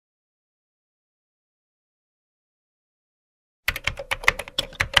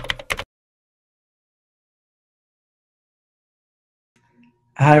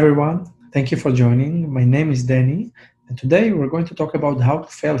Hi everyone, thank you for joining. My name is Danny, and today we're going to talk about how to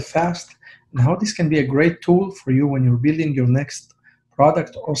fail fast and how this can be a great tool for you when you're building your next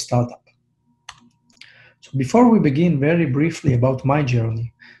product or startup. So, before we begin, very briefly about my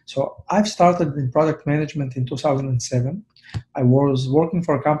journey. So, I've started in product management in 2007. I was working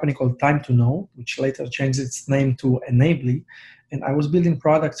for a company called Time to Know, which later changed its name to Enably, and I was building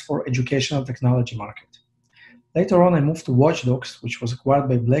products for educational technology market. Later on, I moved to Watchdogs, which was acquired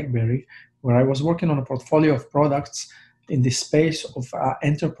by BlackBerry, where I was working on a portfolio of products in the space of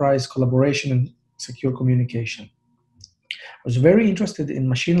enterprise collaboration and secure communication. I was very interested in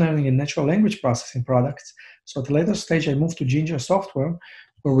machine learning and natural language processing products, so at a later stage, I moved to Ginger Software,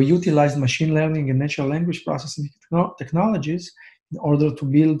 where we utilized machine learning and natural language processing technologies in order to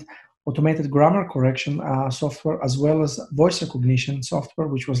build automated grammar correction software as well as voice recognition software,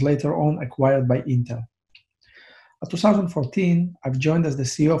 which was later on acquired by Intel. In 2014, I've joined as the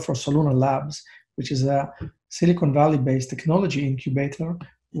CEO for Soluna Labs, which is a Silicon Valley-based technology incubator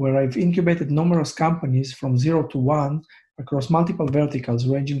where I've incubated numerous companies from 0 to 1 across multiple verticals,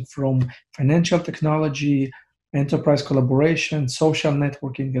 ranging from financial technology, enterprise collaboration, social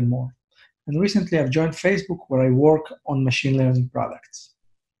networking, and more. And recently, I've joined Facebook, where I work on machine learning products.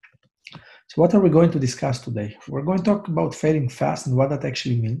 So what are we going to discuss today? We're going to talk about failing fast and what that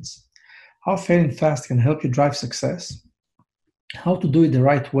actually means, how failing fast can help you drive success, how to do it the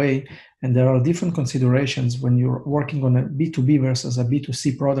right way, and there are different considerations when you're working on a B2B versus a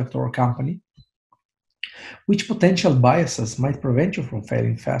B2C product or a company, which potential biases might prevent you from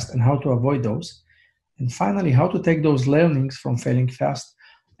failing fast and how to avoid those, and finally, how to take those learnings from failing fast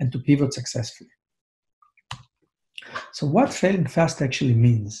and to pivot successfully. So what failing fast actually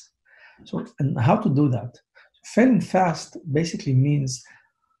means, and how to do that. Failing fast basically means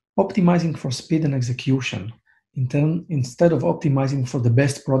optimizing for speed and execution instead of optimizing for the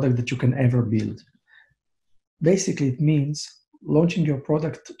best product that you can ever build. Basically, it means launching your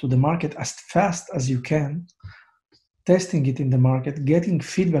product to the market as fast as you can, testing it in the market, getting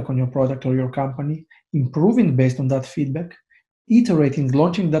feedback on your product or your company, improving based on that feedback, iterating,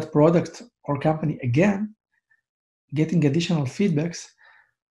 launching that product or company again, getting additional feedbacks,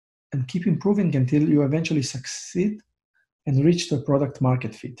 and keep improving until you eventually succeed and reach the product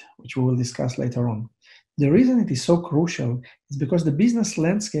market fit, which we will discuss later on. The reason it is so crucial is because the business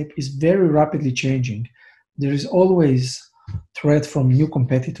landscape is very rapidly changing. There is always threat from new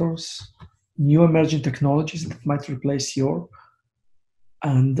competitors, new emerging technologies that might replace your,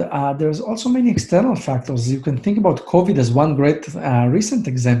 and there's also many external factors. You can think about COVID as one great recent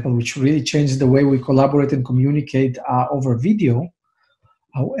example, which really changed the way we collaborate and communicate over video.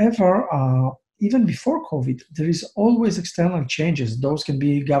 However, even before COVID, there is always external changes. Those can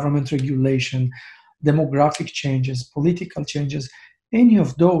be government regulation, demographic changes, political changes. Any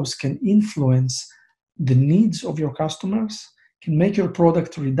of those can influence the needs of your customers, can make your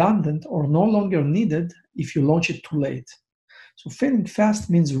product redundant or no longer needed if you launch it too late. So failing fast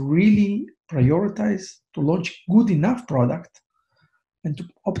means really prioritize to launch good enough product and to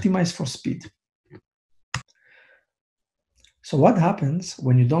optimize for speed. So what happens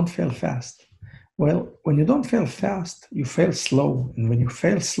when you don't fail fast? Well, when you don't fail fast, you fail slow. And when you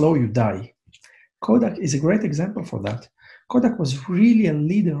fail slow, you die. Kodak is a great example for that. Kodak was really a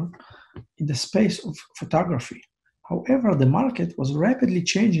leader in the space of photography. However, the market was rapidly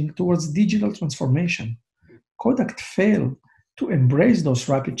changing towards digital transformation. Kodak failed to embrace those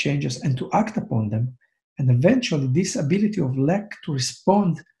rapid changes and to act upon them. And eventually, this ability of lack to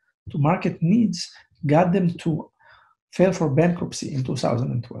respond to market needs got them to fail for bankruptcy in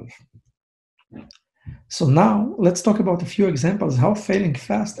 2012. So now let's talk about a few examples how failing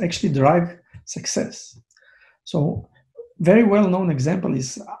fast actually drive success. So very well-known example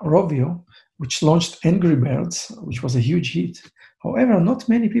is Rovio, which launched Angry Birds, which was a huge hit. However, not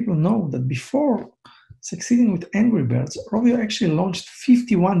many people know that before succeeding with Angry Birds, Rovio actually launched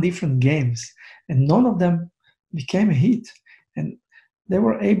 51 different games, and none of them became a hit. And they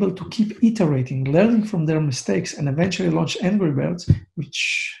were able to keep iterating, learning from their mistakes, and eventually launch Angry Birds,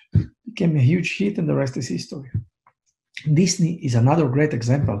 which became a huge hit, and the rest is history. Disney is another great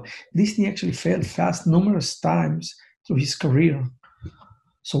example. Disney actually failed fast numerous times through his career.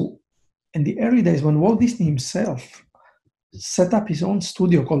 So in the early days, when Walt Disney himself set up his own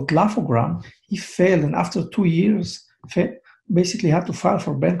studio called Laugh-O-Gram, he failed, and after 2 years, basically had to file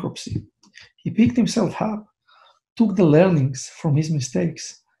for bankruptcy. He picked himself up, took the learnings from his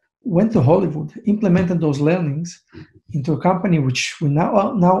mistakes, went to Hollywood, implemented those learnings into a company which we now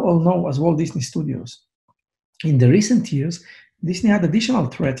all know as Walt Disney Studios. In the recent years, Disney had additional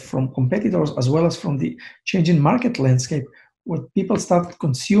threat from competitors as well as from the changing market landscape, where people start to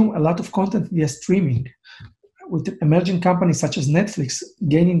consume a lot of content via streaming, with emerging companies such as Netflix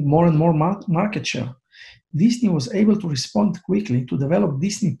gaining more and more market share. Disney was able to respond quickly to develop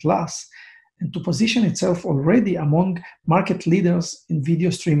Disney Plus and to position itself already among market leaders in video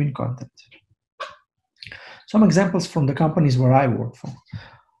streaming content. Some examples from the companies where I work for.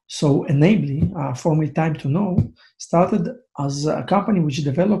 So Enably, formerly Time to Know, started as a company which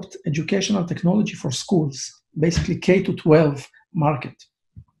developed educational technology for schools, basically K to 12 market.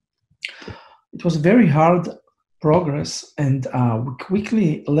 It was very hard progress, and we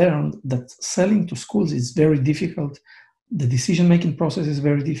quickly learned that selling to schools is very difficult. The decision-making process is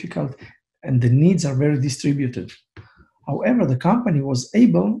very difficult, and the needs are very distributed. However, the company was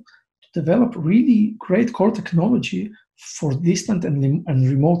able to develop really great core technology for distant and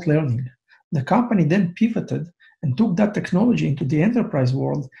remote learning. The company then pivoted and took that technology into the enterprise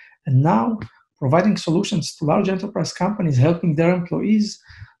world, and now providing solutions to large enterprise companies, helping their employees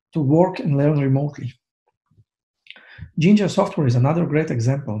to work and learn remotely. Ginger Software is another great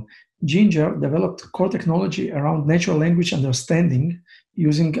example. Ginger developed core technology around natural language understanding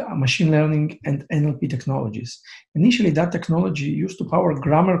using machine learning and NLP technologies. Initially, that technology used to power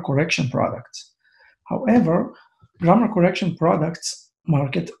grammar correction products. However, grammar correction products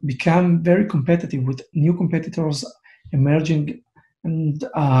market became very competitive with new competitors emerging and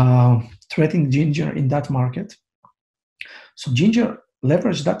threatening Ginger in that market. So Ginger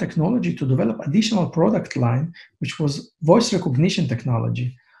leveraged that technology to develop additional product line, which was voice recognition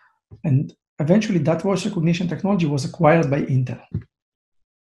technology. And eventually that voice recognition technology was acquired by Intel.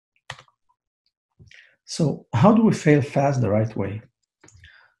 So how do we fail fast the right way?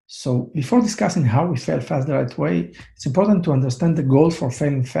 So before discussing how we fail fast the right way, it's important to understand the goals for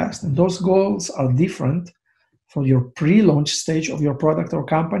failing fast. And those goals are different for your pre-launch stage of your product or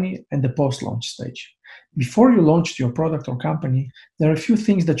company and the post-launch stage. Before you launch your product or company, there are a few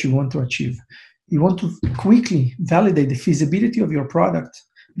things that you want to achieve. You want to quickly validate the feasibility of your product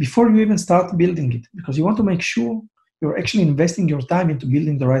before you even start building it, because you want to make sure you're actually investing your time into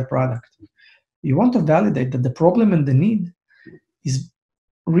building the right product. You want to validate that the problem and the need is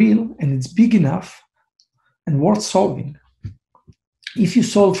real and it's big enough and worth solving. If you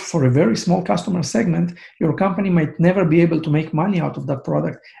solve for a very small customer segment, your company might never be able to make money out of that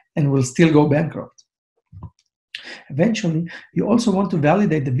product and will still go bankrupt. Eventually, you also want to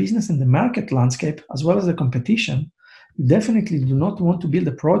validate the business and the market landscape as well as the competition. You definitely do not want to build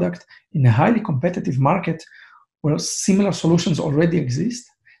a product in a highly competitive market where similar solutions already exist,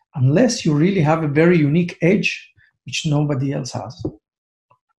 unless you really have a very unique edge which nobody else has.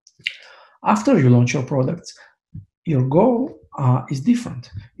 After you launch your products, your goal is different.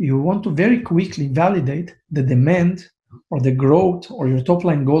 You want to very quickly validate the demand or the growth or your top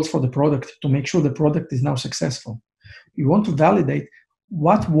line goals for the product to make sure the product is now successful. You want to validate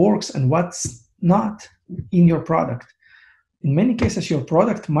what works and what's not in your product. In many cases, your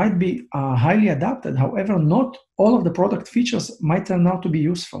product might be highly adapted. However, not all of the product features might turn out to be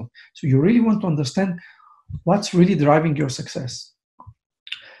useful. So you really want to understand what's really driving your success.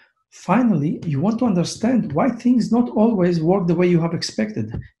 Finally, you want to understand why things not always work the way you have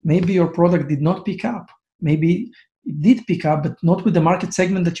expected. Maybe your product did not pick up. Maybe it did pick up, but not with the market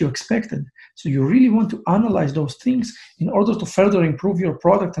segment that you expected. So you really want to analyze those things in order to further improve your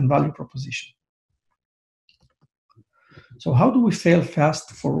product and value proposition. So how do we fail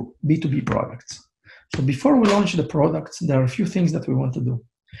fast for B2B products? So before we launch the products, there are a few things that we want to do.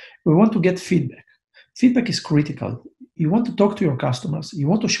 We want to get feedback. Feedback is critical. You want to talk to your customers. You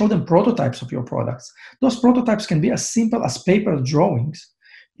want to show them prototypes of your products. Those prototypes can be as simple as paper drawings.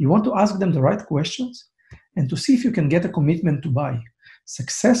 You want to ask them the right questions and to see if you can get a commitment to buy.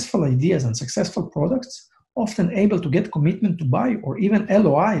 Successful ideas and successful products often able to get commitment to buy or even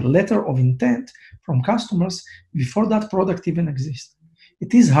LOI, letter of intent, from customers before that product even exists.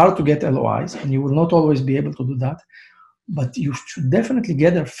 It is hard to get LOIs, and you will not always be able to do that, but you should definitely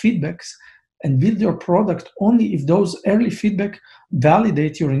gather feedbacks and build your product only if those early feedback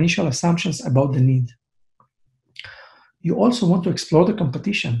validate your initial assumptions about the need. You also want to explore the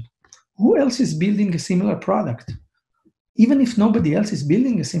competition. Who else is building a similar product? Even if nobody else is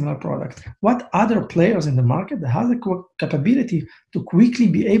building a similar product, what other players in the market have the capability to quickly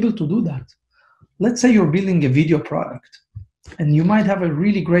be able to do that? Let's say you're building a video product, and you might have a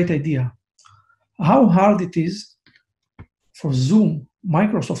really great idea. How hard it is for Zoom,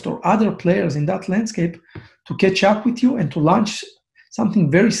 Microsoft, or other players in that landscape to catch up with you and to launch something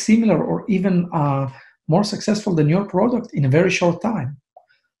very similar or even more successful than your product in a very short time.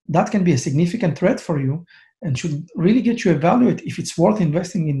 That can be a significant threat for you and should really get you evaluate if it's worth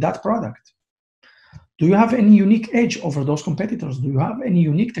investing in that product. Do you have any unique edge over those competitors? Do you have any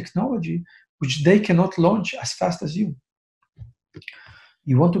unique technology which they cannot launch as fast as you?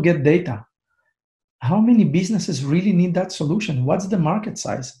 You want to get data. How many businesses really need that solution? What's the market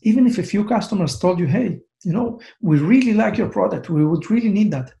size? Even if a few customers told you, hey, we really like your product, we would really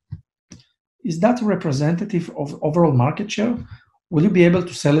need that. Is that representative of overall market share? Will you be able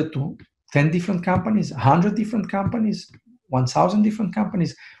to sell it to 10 different companies, 100 different companies, 1,000 different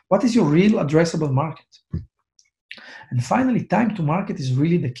companies? What is your real addressable market? And finally, time to market is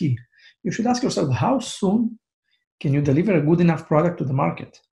really the key. You should ask yourself, how soon can you deliver a good enough product to the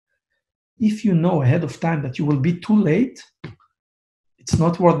market? If you know ahead of time that you will be too late, it's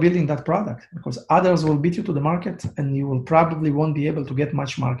not worth building that product because others will beat you to the market and you will probably won't be able to get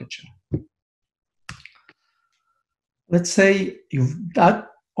much market share. Let's say you've done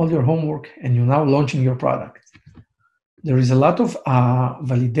all your homework and you're now launching your product. There is a lot of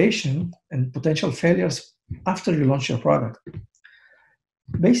validation and potential failures after you launch your product.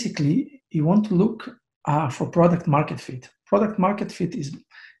 Basically, you want to look for product market fit. Product market fit is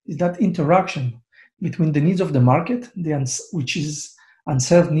that interaction between the needs of the market, which is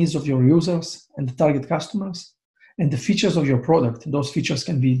unserved needs of your users and the target customers, and the features of your product. Those features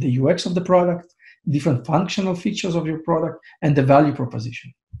can be the UX of the product, different functional features of your product, and the value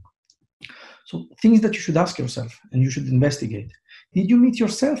proposition. So things that you should ask yourself and you should investigate. Did you meet your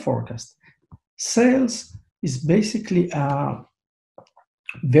sales forecast? Sales is basically a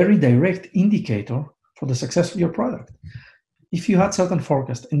very direct indicator for the success of your product. If you had certain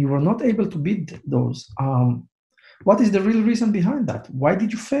forecast and you were not able to beat those, what is the real reason behind that? Why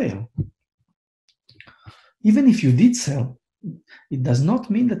did you fail? Even if you did sell, it does not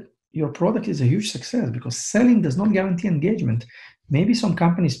mean that your product is a huge success because selling does not guarantee engagement. Maybe some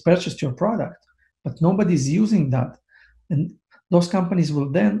companies purchased your product, but nobody's using that. And those companies will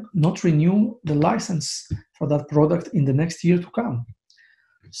then not renew the license for that product in the next year to come.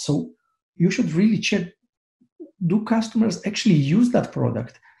 So you should really check, do customers actually use that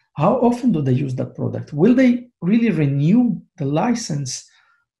product? How often do they use that product? Will they really renew the license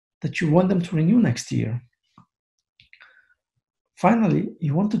that you want them to renew next year? Finally,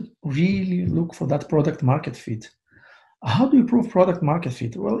 you want to really look for that product market fit. How do you prove product market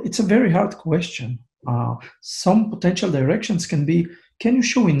fit? Well, it's a very hard question. Some potential directions can be, can you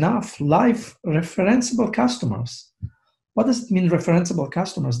show enough live referenceable customers? What does it mean, referenceable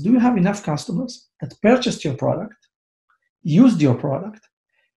customers? Do you have enough customers that purchased your product, used your product,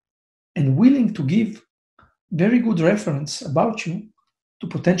 and willing to give very good reference about you to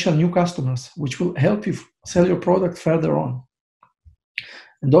potential new customers, which will help you sell your product further on?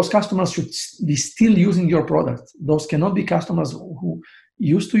 And those customers should be still using your product. Those cannot be customers who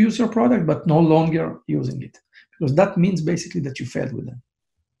used to use your product but no longer using it, because that means basically that you failed with them.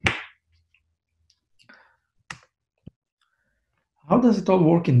 How does it all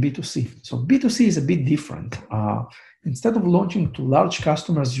work in B2C? So B2C is a bit different. Instead of launching to large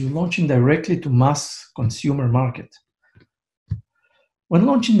customers, you're launching directly to mass consumer market. When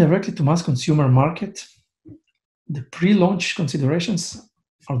launching directly to mass consumer market, the pre-launch considerations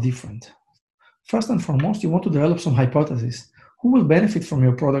are different. First and foremost, you want to develop some hypotheses. Who will benefit from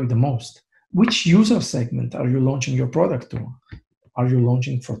your product the most? Which user segment are you launching your product to? Are you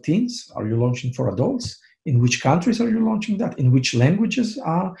launching for teens? Are you launching for adults? In which countries are you launching that? In which languages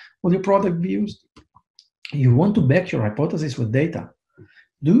will your product be used? You want to back your hypothesis with data.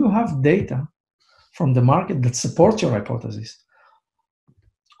 Do you have data from the market that supports your hypothesis?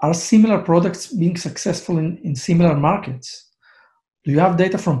 Are similar products being successful in similar markets? Do you have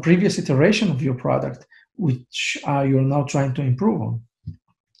data from previous iteration of your product, which you're now trying to improve on?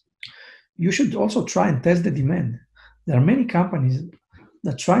 You should also try and test the demand. There are many companies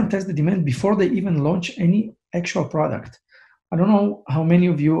that try and test the demand before they even launch any actual product. I don't know how many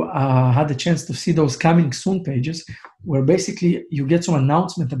of you had the chance to see those coming soon pages, where basically you get some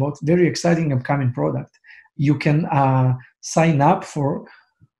announcement about very exciting upcoming product. You can sign up for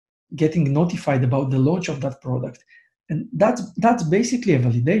getting notified about the launch of that product. And that's basically a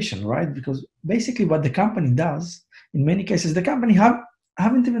validation, right? Because basically what the company does, in many cases, the company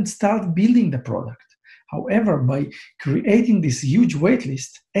haven't even started building the product. However, by creating this huge waitlist,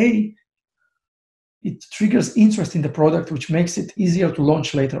 A, it triggers interest in the product, which makes it easier to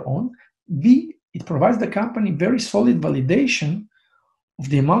launch later on. B, it provides the company very solid validation of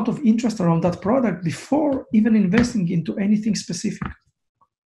the amount of interest around that product before even investing into anything specific.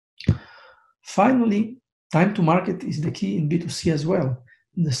 Finally, time to market is the key in B2C as well.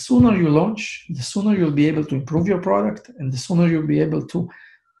 The sooner you launch, the sooner you'll be able to improve your product, and the sooner you'll be able to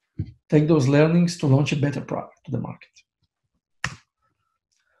take those learnings to launch a better product to the market.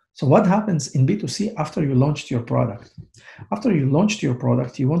 So what happens in B2C after you launched your product? After you launched your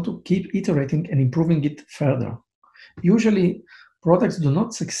product, you want to keep iterating and improving it further. Usually, products do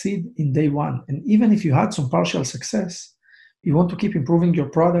not succeed in day one. And even if you had some partial success, you want to keep improving your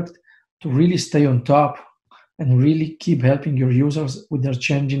product to really stay on top and really keep helping your users with their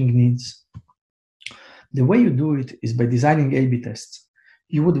changing needs. The way you do it is by designing A/B tests.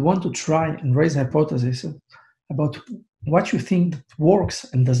 You would want to try and raise hypotheses about what you think that works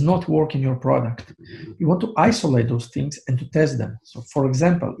and does not work in your product. You want to isolate those things and to test them. So, for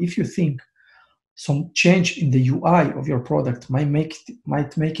example, if you think some change in the UI of your product might make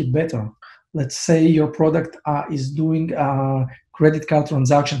it better. Let's say your product is doing credit card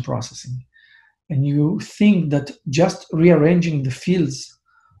transaction processing, and you think that just rearranging the fields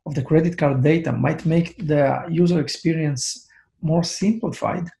of the credit card data might make the user experience more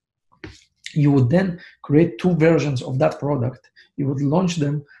simplified. You would then create two versions of that product. You would launch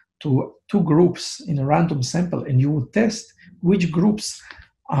them to two groups in a random sample, and you would test which groups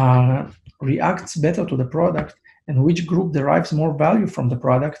reacts better to the product and which group derives more value from the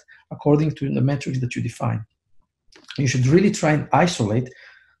product according to the metrics that you define. You should really try and isolate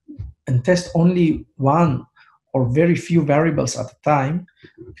and test only one or very few variables at a time,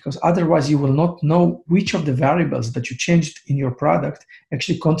 because otherwise you will not know which of the variables that you changed in your product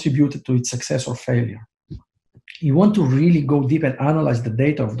actually contributed to its success or failure. You want to really go deep and analyze the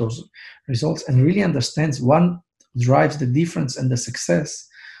data of those results and really understand what drives the difference and the success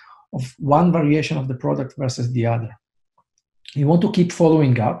of one variation of the product versus the other. You want to keep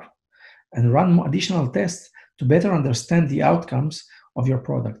following up and run additional tests to better understand the outcomes of your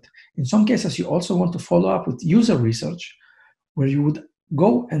product. In some cases, you also want to follow up with user research, where you would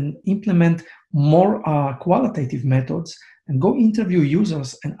go and implement more qualitative methods and go interview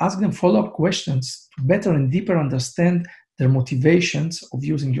users and ask them follow-up questions to better and deeper understand their motivations of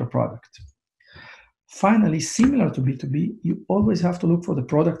using your product. Finally, similar to B2B, you always have to look for the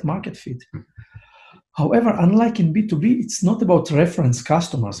product market fit. However, unlike in B2B, it's not about reference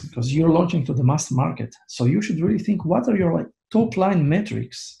customers because you're launching to the mass market. So you should really think, what are your top line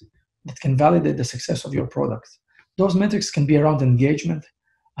metrics that can validate the success of your product? Those metrics can be around engagement.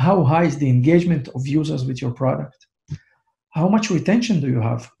 How high is the engagement of users with your product? How much retention do you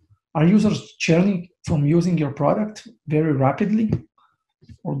have? Are users churning from using your product very rapidly?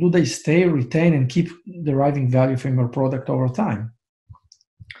 Or do they stay, retain, and keep deriving value from your product over time?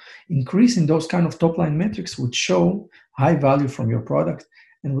 Increasing those kind of top-line metrics would show high value from your product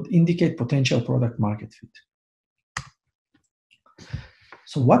and would indicate potential product market fit.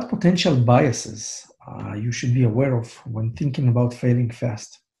 So what potential biases you should be aware of when thinking about failing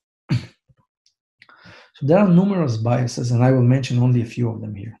fast? So there are numerous biases, and I will mention only a few of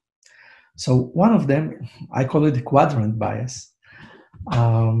them here. So one of them, I call it the quadrant bias.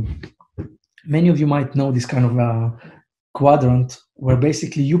 Many of you might know this kind of quadrant where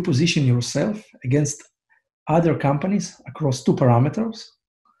basically you position yourself against other companies across two parameters.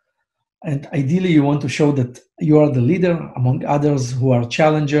 And ideally, you want to show that you are the leader among others who are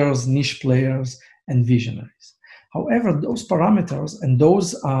challengers, niche players, and visionaries. However, those parameters and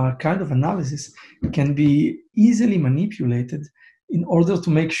those kind of analysis can be easily manipulated in order to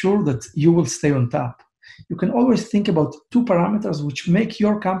make sure that you will stay on top. You can always think about two parameters which make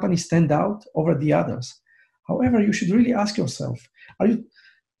your company stand out over the others. However, you should really ask yourself, are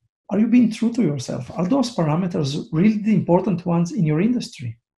you being true to yourself? Are those parameters really the important ones in your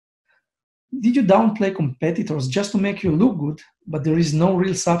industry? Did you downplay competitors just to make you look good, but there is no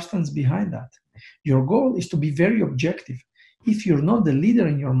real substance behind that? Your goal is to be very objective. If you're not the leader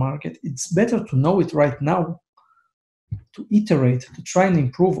in your market, it's better to know it right now, to iterate, to try and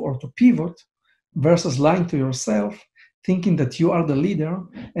improve or to pivot, versus lying to yourself, thinking that you are the leader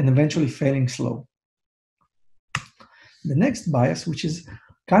and eventually failing slow. The next bias, which is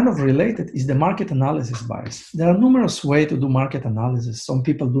kind of related, is the market analysis bias. There are numerous ways to do market analysis. Some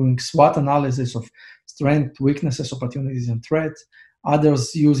people doing SWOT analysis of strengths, weaknesses, opportunities, and threats.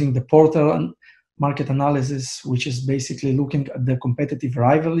 Others using the Porter market analysis, which is basically looking at the competitive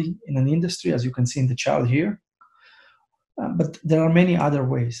rivalry in an industry, as you can see in the chart here. But there are many other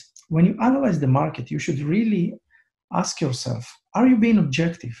ways. When you analyze the market, you should really ask yourself, are you being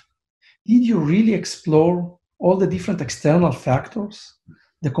objective? Did you really explore all the different external factors,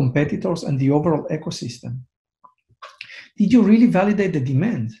 the competitors, and the overall ecosystem? Did you really validate the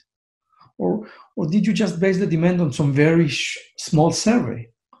demand? Or did you just base the demand on some very small survey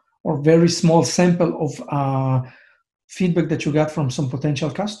or very small sample of feedback that you got from some potential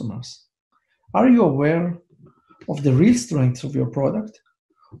customers? Are you aware of the real strengths of your product?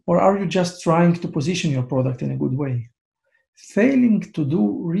 Or are you just trying to position your product in a good way? Failing to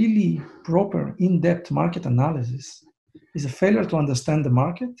do really proper, in-depth market analysis is a failure to understand the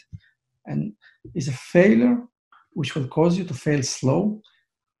market, and is a failure which will cause you to fail slow,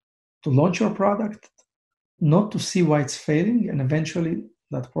 to launch your product, not to see why it's failing, and eventually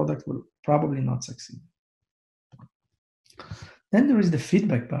that product will probably not succeed. Then there is the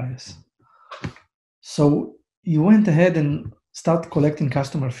feedback bias. So you went ahead and start collecting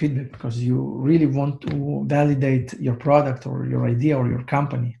customer feedback because you really want to validate your product or your idea or your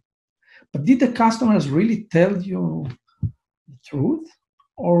company. But did the customers really tell you the truth?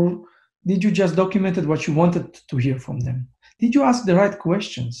 Or did you just document what you wanted to hear from them? Did you ask the right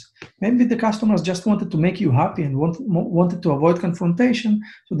questions? Maybe the customers just wanted to make you happy and wanted to avoid confrontation,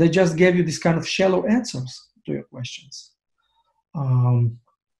 so they just gave you this kind of shallow answers to your questions.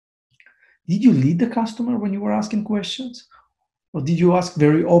 Did you lead the customer when you were asking questions? Or did you ask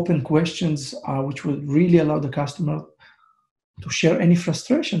very open questions which would really allow the customer to share any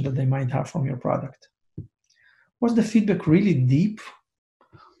frustration that they might have from your product? Was the feedback really deep?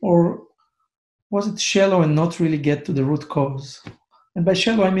 Or was it shallow and not really get to the root cause? And by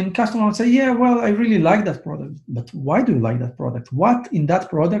shallow, I mean customer would say, yeah, well, I really like that product. But why do you like that product? What in that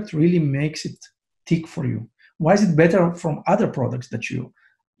product really makes it tick for you? Why is it better from other products that you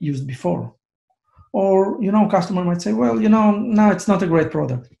used before? Or, customer might say, well, no, it's not a great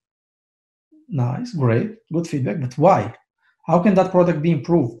product. Nice, great, good feedback, but why? How can that product be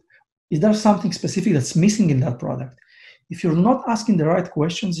improved? Is there something specific that's missing in that product? If you're not asking the right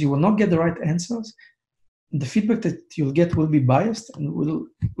questions, you will not get the right answers. The feedback that you'll get will be biased and will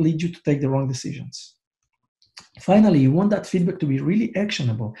lead you to take the wrong decisions. Finally, you want that feedback to be really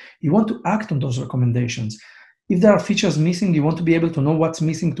actionable. You want to act on those recommendations. If there are features missing, you want to be able to know what's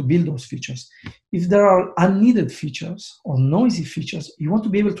missing to build those features. If there are unneeded features or noisy features, you want to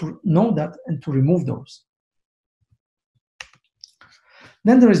be able to know that and to remove those.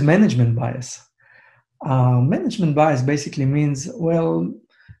 Then there is management bias. Management bias basically means, well,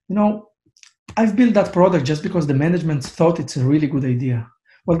 I've built that product just because the management thought it's a really good idea.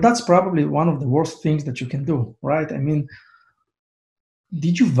 Well, that's probably one of the worst things that you can do, right? I mean,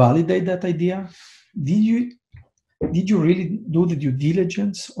 did you validate that idea? Did you really do the due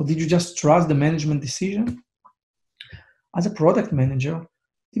diligence, or did you just trust the management decision? As a product manager,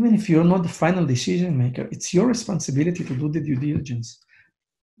 even if you're not the final decision maker, it's your responsibility to do the due diligence.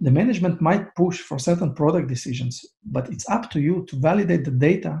 The management might push for certain product decisions, but it's up to you to validate the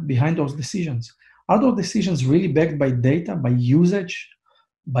data behind those decisions. Are those decisions really backed by data, by usage,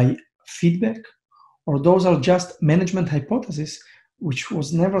 by feedback, or those are just management hypotheses which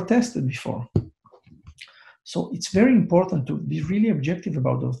was never tested before? So it's very important to be really objective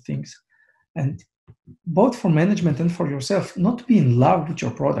about those things. And both for management and for yourself, not to be in love with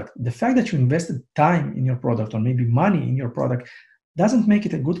your product. The fact that you invested time in your product or maybe money in your product doesn't make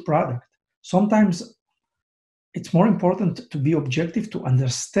it a good product. Sometimes it's more important to be objective, to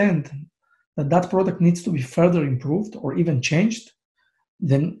understand that that product needs to be further improved or even changed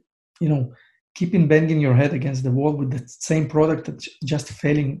than, keeping banging your head against the wall with the same product that's just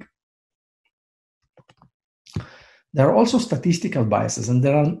failing. There are also statistical biases, and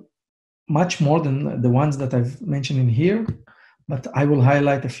there are much more than the ones that I've mentioned in here, but I will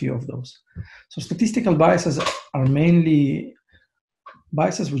highlight a few of those. So statistical biases are mainly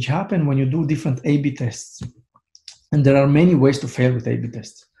biases which happen when you do different A/B tests. And there are many ways to fail with A/B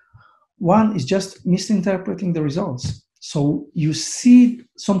tests. One is just misinterpreting the results. So you see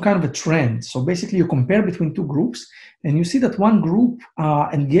some kind of a trend. So basically you compare between two groups and you see that one group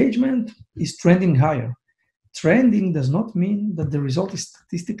engagement is trending higher. Trending does not mean that the result is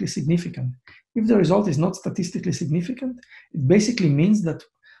statistically significant. If the result is not statistically significant, it basically means that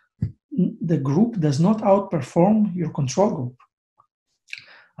the group does not outperform your control group.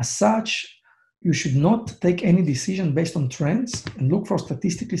 As such, you should not take any decision based on trends and look for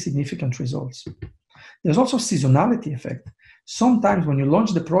statistically significant results. There's also seasonality effect. Sometimes when you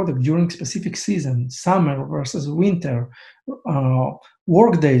launch the product during specific season, summer versus winter,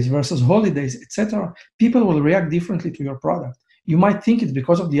 work days versus holidays, etc., people will react differently to your product. You might think it's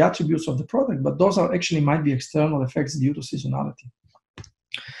because of the attributes of the product, but those are actually might be external effects due to seasonality.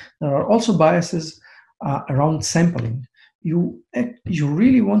 There are also biases around sampling. You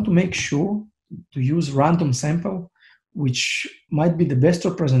really want to make sure to use random sample, which might be the best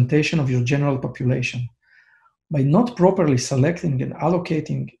representation of your general population. By not properly selecting and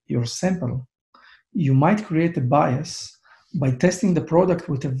allocating your sample, you might create a bias by testing the product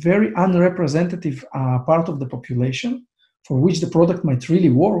with a very unrepresentative part of the population for which the product might really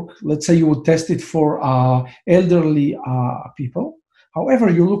work. Let's say you would test it for elderly people, However,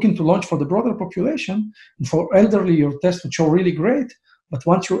 you're looking to launch for the broader population, and for elderly, your test would show really great, but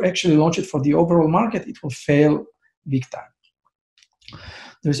once you actually launch it for the overall market, it will fail big time.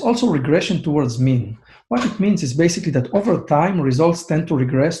 There is also regression towards mean. What it means is basically that over time, results tend to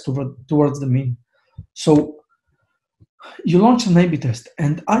regress towards the mean. So you launch an A/B test,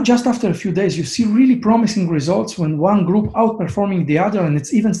 and just after a few days, you see really promising results when one group outperforming the other, and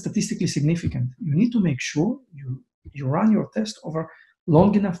it's even statistically significant. You need to make sure you run your test over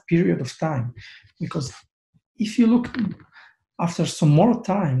long enough period of time, because if you look after some more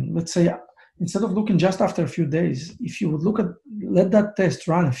time, let's say instead of looking just after a few days, if you would let that test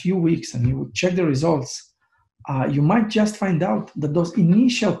run a few weeks and you would check the results, you might just find out that those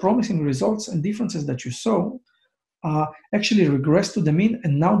initial promising results and differences that you saw actually regress to the mean,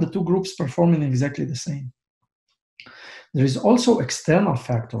 and now the two groups performing exactly the same. There is also external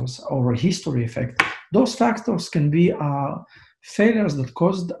factors or a history effect. Those factors can be failures that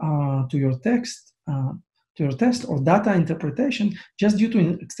caused to your test or data interpretation just due to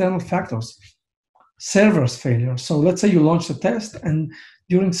external factors. Server's failure. So let's say you launched a test, and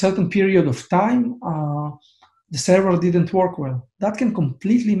during a certain period of time, the server didn't work well. That can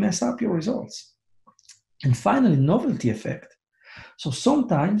completely mess up your results. And finally, novelty effect. So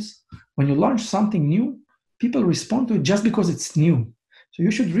sometimes when you launch something new, people respond to it just because it's new. So you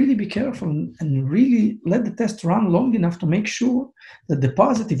should really be careful and really let the test run long enough to make sure that the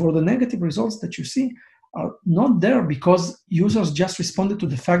positive or the negative results that you see are not there because users just responded to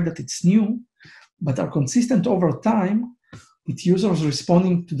the fact that it's new, but are consistent over time with users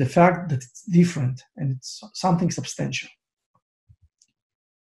responding to the fact that it's different and it's something substantial.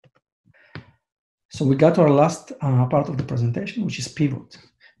 So we got to our last part of the presentation, which is pivot.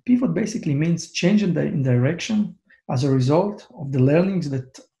 Pivot basically means change in direction as a result of the learnings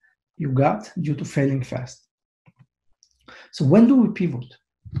that you got due to failing fast. So when do we pivot?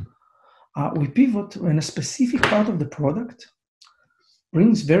 We pivot when a specific part of the product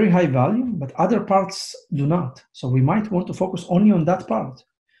brings very high value, but other parts do not. So we might want to focus only on that part.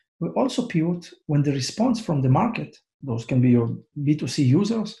 We also pivot when the response from the market, those can be your B2C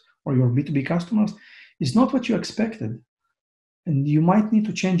users or your B2B customers, is not what you expected. And you might need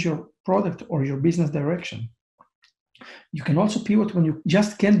to change your product or your business direction. You can also pivot when you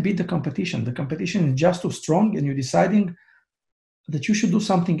just can't beat the competition. The competition is just too strong and you're deciding that you should do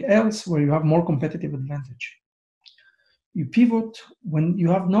something else where you have more competitive advantage. You pivot when you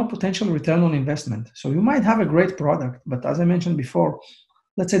have no potential return on investment. So you might have a great product, but as I mentioned before,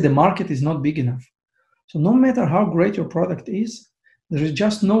 let's say the market is not big enough. So no matter how great your product is, there is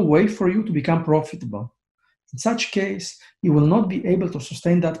just no way for you to become profitable. In such case, you will not be able to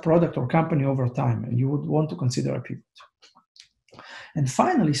sustain that product or company over time, and you would want to consider a pivot. And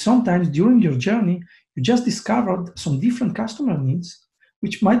finally, sometimes during your journey, you just discovered some different customer needs,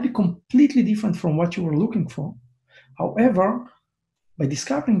 which might be completely different from what you were looking for. However, by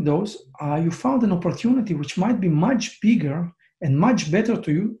discovering those, you found an opportunity which might be much bigger and much better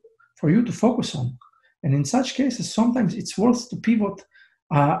for you to focus on. And in such cases, sometimes it's worth to pivot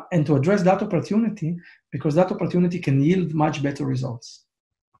and to address that opportunity because that opportunity can yield much better results.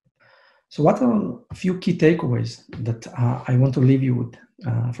 So what are a few key takeaways that I want to leave you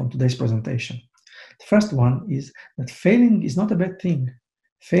with from today's presentation? The first one is that failing is not a bad thing.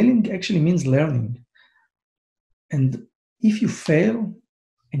 Failing actually means learning. And if you fail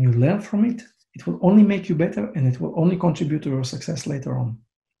and you learn from it, it will only make you better and it will only contribute to your success later on.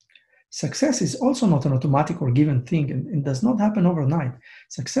 Success is also not an automatic or given thing and it does not happen overnight.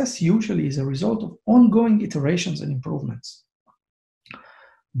 Success usually is a result of ongoing iterations and improvements.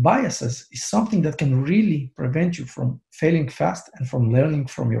 Biases is something that can really prevent you from failing fast and from learning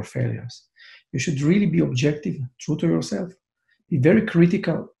from your failures. You should really be objective, true to yourself, be very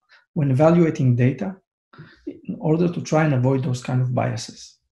critical when evaluating data in order to try and avoid those kind of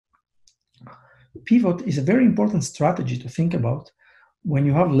biases. Pivot is a very important strategy to think about when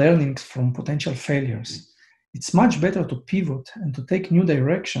you have learnings from potential failures. It's much better to pivot and to take new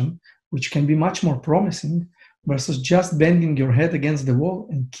direction, which can be much more promising, versus just banging your head against the wall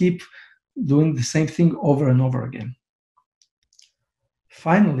and keep doing the same thing over and over again.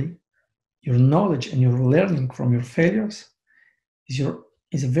 Finally, your knowledge and your learning from your failures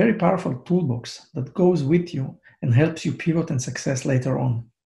is a very powerful toolbox that goes with you and helps you pivot and success later on.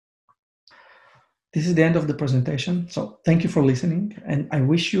 This is the end of the presentation. So thank you for listening, and I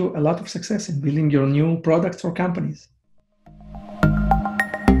wish you a lot of success in building your new products or companies.